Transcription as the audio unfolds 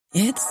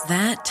It's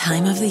that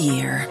time of the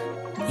year.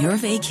 Your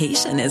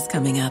vacation is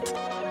coming up.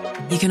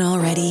 You can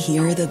already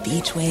hear the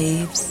beach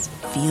waves,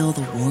 feel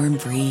the warm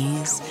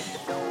breeze,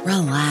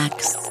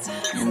 relax,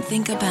 and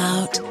think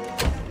about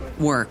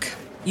work.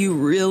 You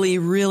really,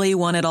 really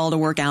want it all to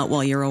work out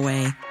while you're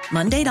away.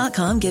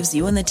 Monday.com gives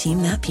you and the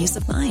team that peace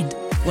of mind.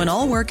 When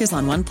all work is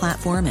on one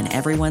platform and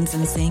everyone's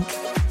in sync,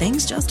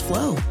 things just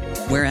flow.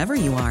 Wherever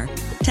you are,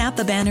 tap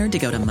the banner to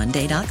go to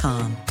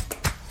Monday.com.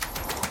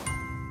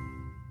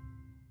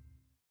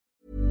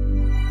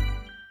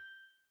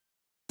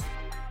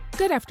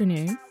 Good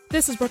afternoon.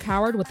 This is Brooke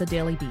Howard with the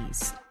Daily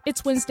Beast.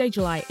 It's Wednesday,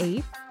 July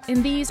 8th,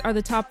 and these are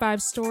the top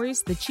 5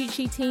 stories the Cheat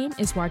Sheet team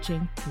is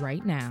watching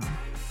right now.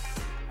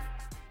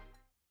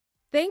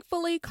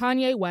 Thankfully,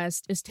 Kanye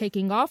West is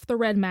taking off the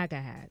red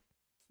MAGA hat.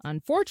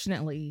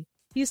 Unfortunately,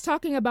 he's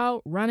talking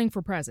about running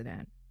for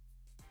president.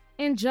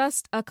 In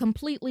just a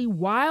completely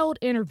wild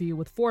interview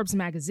with Forbes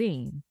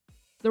magazine,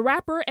 the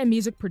rapper and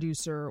music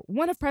producer,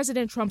 one of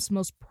President Trump's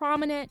most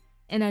prominent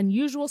and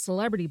unusual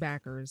celebrity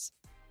backers,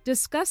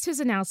 discussed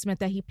his announcement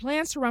that he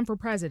plans to run for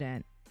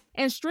president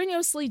and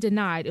strenuously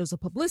denied it was a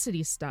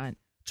publicity stunt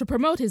to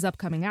promote his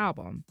upcoming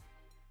album.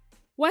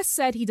 West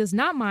said he does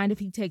not mind if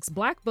he takes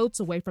black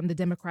votes away from the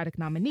Democratic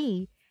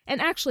nominee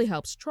and actually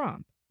helps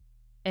Trump.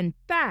 In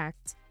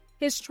fact,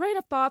 his train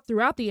of thought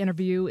throughout the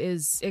interview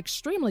is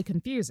extremely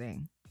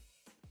confusing.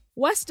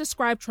 West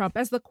described Trump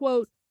as the,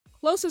 quote,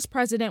 closest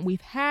president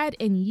we've had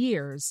in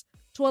years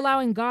to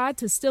allowing God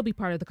to still be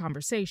part of the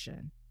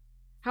conversation.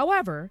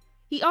 However,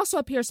 he also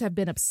appears to have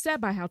been upset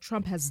by how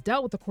Trump has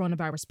dealt with the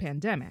coronavirus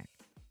pandemic.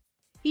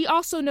 He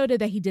also noted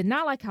that he did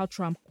not like how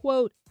Trump,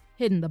 quote,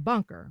 hid in the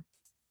bunker.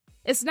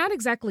 It's not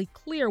exactly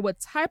clear what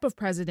type of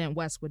president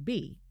West would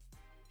be.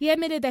 He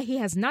admitted that he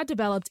has not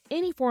developed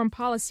any foreign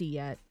policy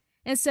yet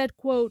and said,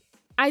 quote,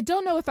 I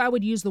don't know if I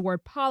would use the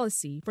word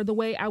policy for the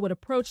way I would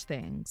approach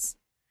things.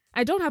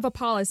 I don't have a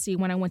policy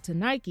when I went to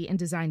Nike and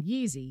designed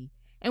Yeezy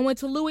and went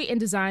to Louis and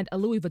designed a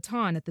Louis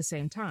Vuitton at the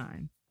same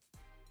time.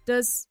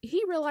 Does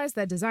he realize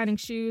that designing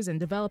shoes and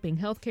developing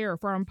healthcare or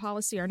foreign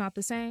policy are not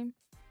the same?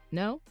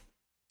 No?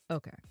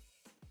 Okay.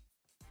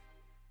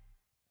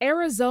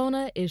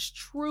 Arizona is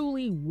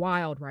truly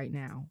wild right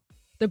now.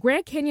 The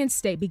Grand Canyon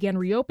state began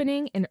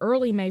reopening in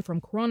early May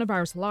from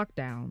coronavirus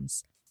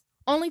lockdowns,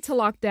 only to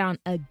lock down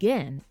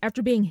again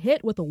after being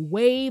hit with a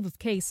wave of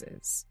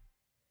cases.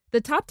 The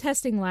top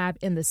testing lab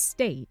in the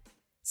state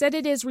said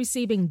it is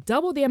receiving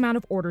double the amount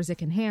of orders it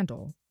can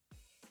handle.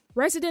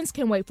 Residents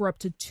can wait for up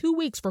to 2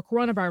 weeks for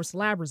coronavirus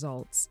lab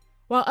results,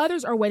 while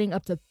others are waiting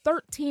up to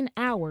 13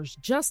 hours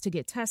just to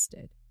get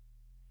tested.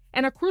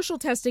 And a crucial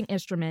testing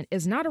instrument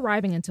is not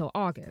arriving until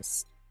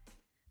August.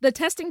 The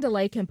testing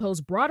delay can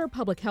pose broader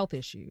public health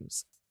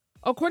issues.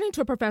 According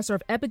to a professor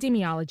of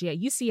epidemiology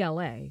at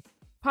UCLA,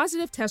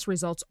 positive test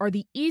results are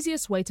the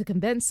easiest way to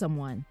convince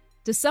someone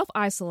to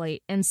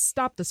self-isolate and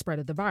stop the spread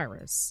of the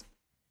virus.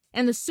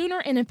 And the sooner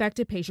an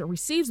infected patient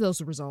receives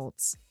those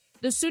results,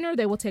 the sooner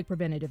they will take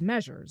preventative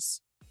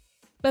measures.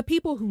 But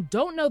people who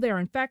don't know they're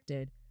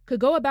infected could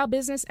go about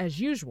business as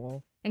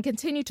usual and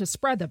continue to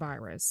spread the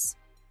virus.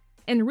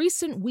 In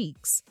recent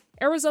weeks,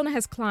 Arizona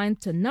has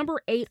climbed to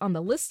number 8 on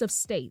the list of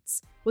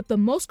states with the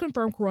most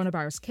confirmed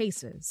coronavirus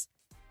cases,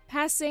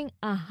 passing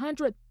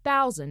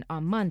 100,000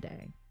 on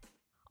Monday.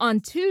 On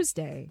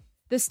Tuesday,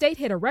 the state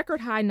hit a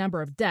record high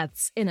number of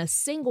deaths in a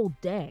single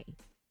day.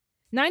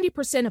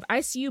 90% of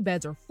ICU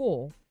beds are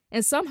full,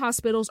 and some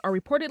hospitals are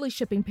reportedly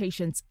shipping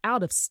patients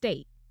out of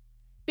state.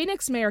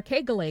 Phoenix Mayor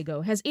Kay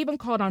Gallego has even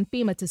called on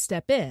FEMA to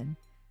step in,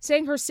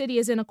 saying her city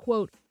is in a,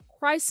 quote,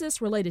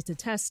 crisis related to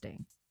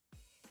testing.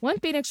 One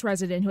Phoenix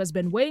resident who has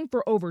been waiting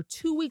for over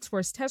 2 weeks for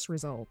his test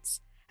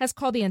results has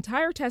called the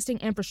entire testing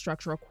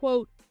infrastructure a,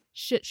 quote,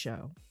 shit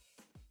show.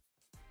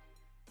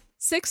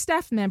 6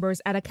 staff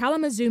members at a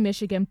Kalamazoo,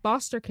 Michigan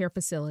foster care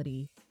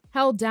facility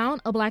held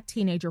down a black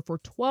teenager for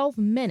 12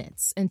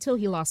 minutes until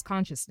he lost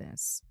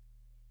consciousness.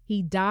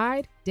 He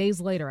died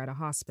days later at a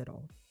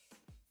hospital.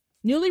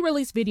 Newly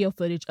released video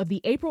footage of the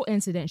April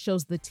incident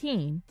shows the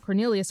teen,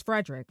 Cornelius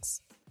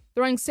Fredericks,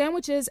 throwing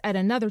sandwiches at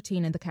another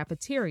teen in the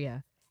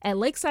cafeteria at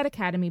Lakeside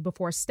Academy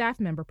before a staff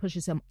member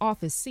pushes him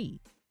off his seat.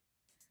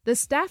 The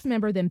staff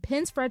member then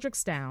pins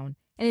Fredericks down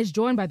and is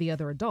joined by the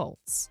other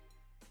adults.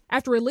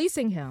 After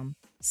releasing him,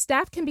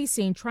 staff can be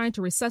seen trying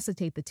to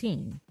resuscitate the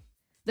teen.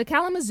 The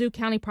Kalamazoo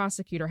County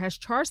prosecutor has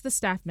charged the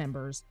staff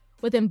members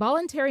with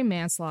involuntary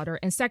manslaughter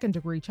and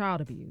second-degree child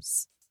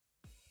abuse.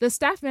 The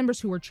staff members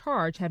who were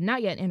charged have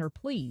not yet entered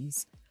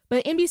pleas,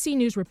 but NBC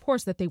News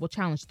reports that they will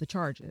challenge the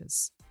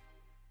charges.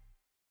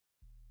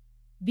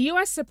 The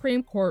U.S.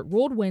 Supreme Court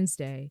ruled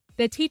Wednesday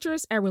that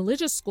teachers at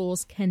religious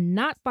schools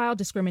cannot file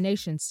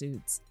discrimination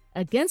suits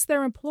against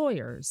their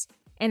employers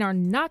and are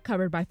not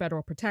covered by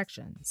federal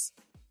protections.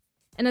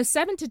 In a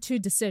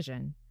 7-2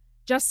 decision,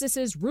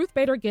 Justices Ruth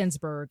Bader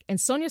Ginsburg and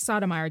Sonia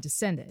Sotomayor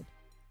dissented.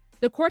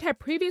 The court had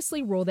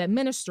previously ruled that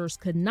ministers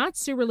could not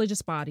sue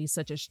religious bodies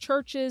such as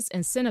churches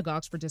and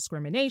synagogues for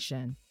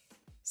discrimination,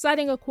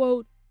 citing a,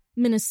 quote,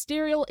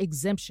 ministerial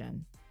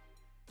exemption.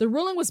 The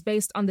ruling was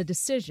based on the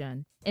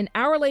decision in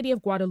Our Lady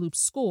of Guadalupe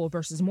School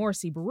versus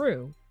Morrissey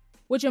Baru,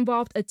 which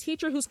involved a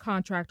teacher whose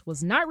contract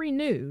was not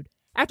renewed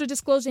after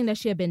disclosing that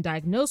she had been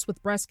diagnosed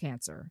with breast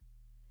cancer.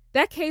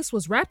 That case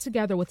was wrapped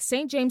together with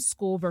St. James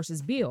School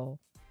versus Beale,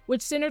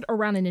 which centered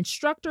around an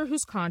instructor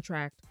whose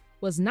contract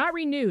was not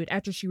renewed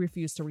after she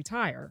refused to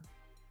retire.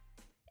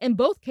 In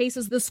both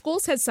cases, the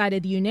schools had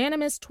cited the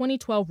unanimous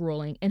 2012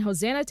 ruling in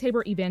Hosanna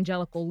Tabor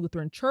Evangelical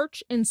Lutheran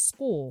Church and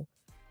School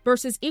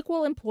versus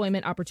Equal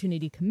Employment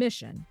Opportunity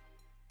Commission.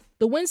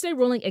 The Wednesday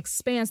ruling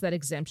expands that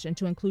exemption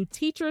to include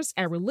teachers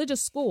at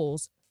religious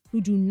schools who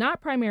do not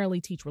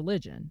primarily teach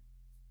religion.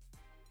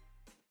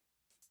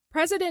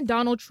 President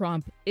Donald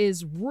Trump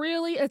is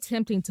really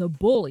attempting to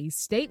bully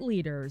state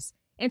leaders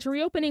into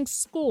reopening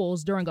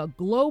schools during a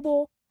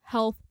global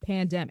health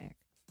pandemic.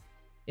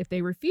 If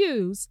they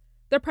refuse,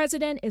 the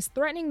president is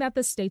threatening that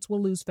the states will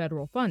lose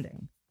federal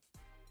funding.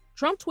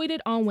 Trump tweeted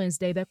on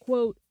Wednesday that,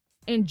 quote,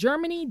 "In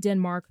Germany,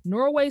 Denmark,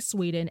 Norway,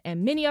 Sweden,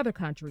 and many other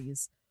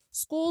countries,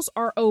 schools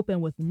are open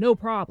with no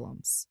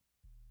problems."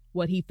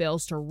 What he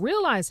fails to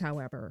realize,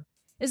 however,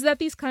 is that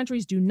these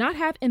countries do not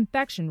have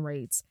infection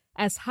rates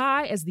as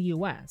high as the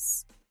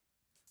U.S.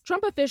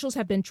 Trump officials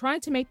have been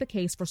trying to make the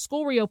case for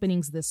school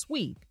reopenings this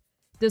week,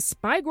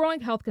 despite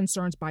growing health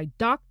concerns by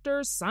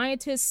doctors,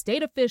 scientists,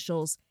 state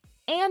officials,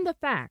 and the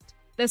fact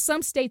that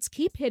some states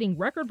keep hitting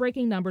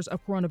record-breaking numbers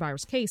of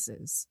coronavirus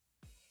cases.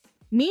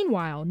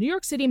 Meanwhile, New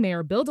York City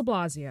Mayor Bill de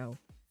Blasio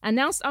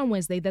announced on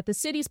Wednesday that the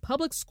city's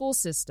public school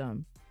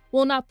system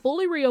will not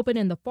fully reopen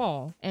in the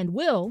fall and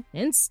will,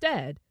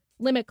 instead,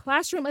 limit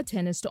classroom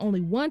attendance to only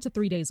 1 to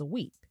 3 days a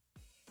week.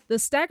 The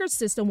staggered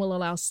system will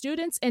allow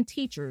students and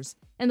teachers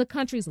in the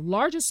country's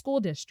largest school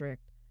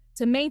district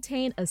to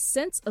maintain a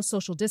sense of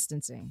social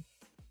distancing.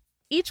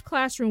 Each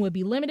classroom will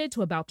be limited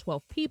to about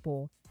 12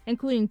 people,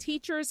 including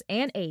teachers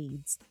and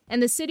aides,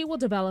 and the city will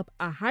develop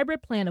a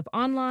hybrid plan of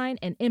online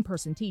and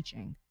in-person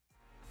teaching.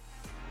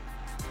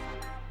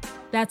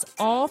 That's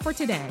all for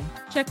today.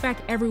 Check back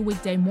every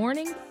weekday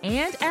morning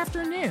and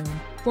afternoon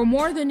for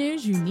more of the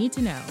news you need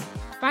to know.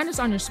 Find us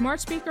on your smart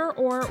speaker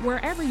or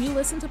wherever you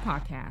listen to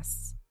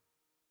podcasts.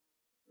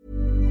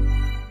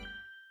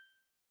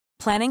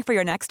 Planning for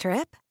your next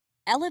trip?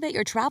 Elevate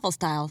your travel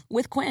style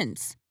with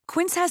Quince.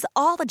 Quince has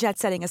all the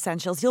jet-setting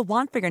essentials you'll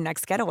want for your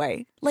next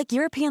getaway, like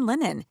European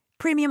linen,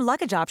 premium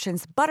luggage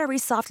options, buttery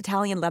soft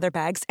Italian leather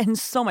bags, and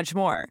so much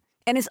more.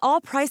 And is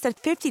all priced at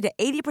 50 to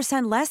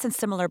 80% less than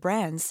similar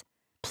brands.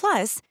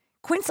 Plus,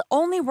 Quince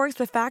only works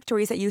with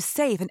factories that use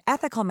safe and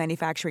ethical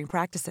manufacturing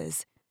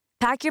practices.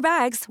 Pack your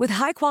bags with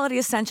high-quality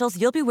essentials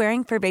you'll be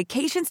wearing for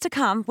vacations to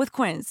come with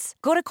Quince.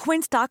 Go to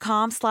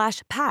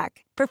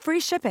quince.com/pack for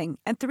free shipping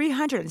and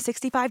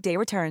 365-day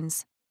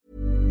returns.